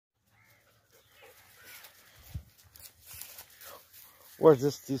What's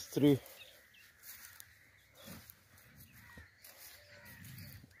this? These three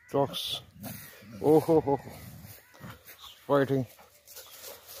dogs. Oh ho ho, fighting.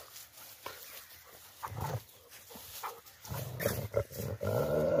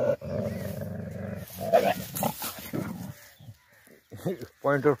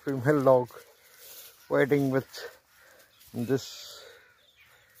 Pointer female dog fighting with this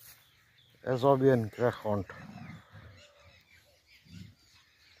Azobian greyhound.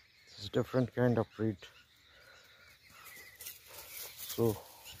 It's a different kind of breed. So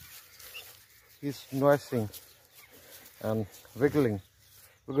he's noising and wiggling.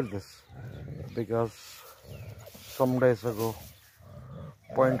 Look at this. Because some days ago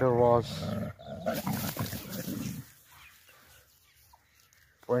Pointer was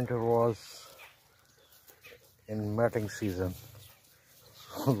in mating season.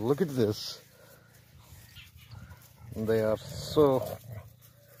 So look at this. They are so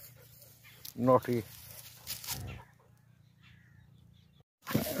naughty.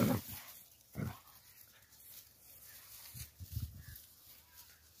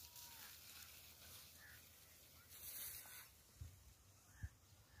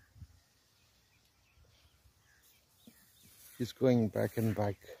 He's going back and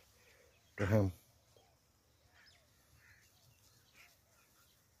back to him.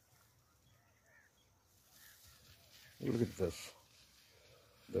 Look at this.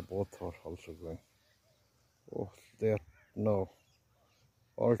 They both are also going. Oh, they are now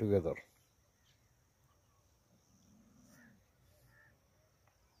all together.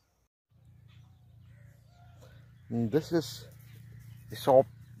 And this is the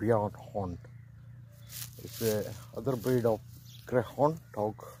Ethiopian hound. It's a other breed of greyhound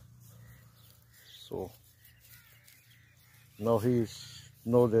dog. So now he's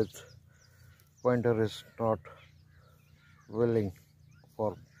know that Pointer is not willing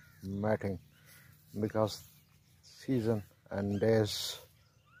for mating because season and days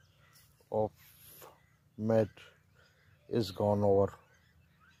of mate is gone over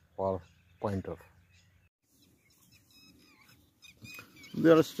for Pointer.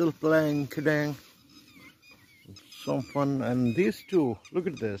 They are still playing, kidding, some fun. And these two, look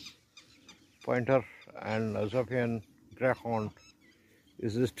at this, Pointer and Azobian greyhound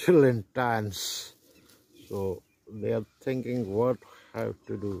is still in dance. So they are thinking what have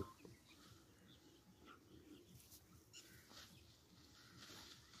to do.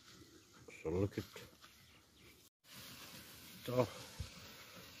 So look at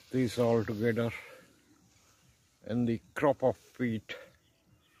these all together in the crop of feet.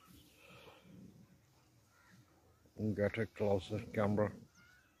 Get a closer camera.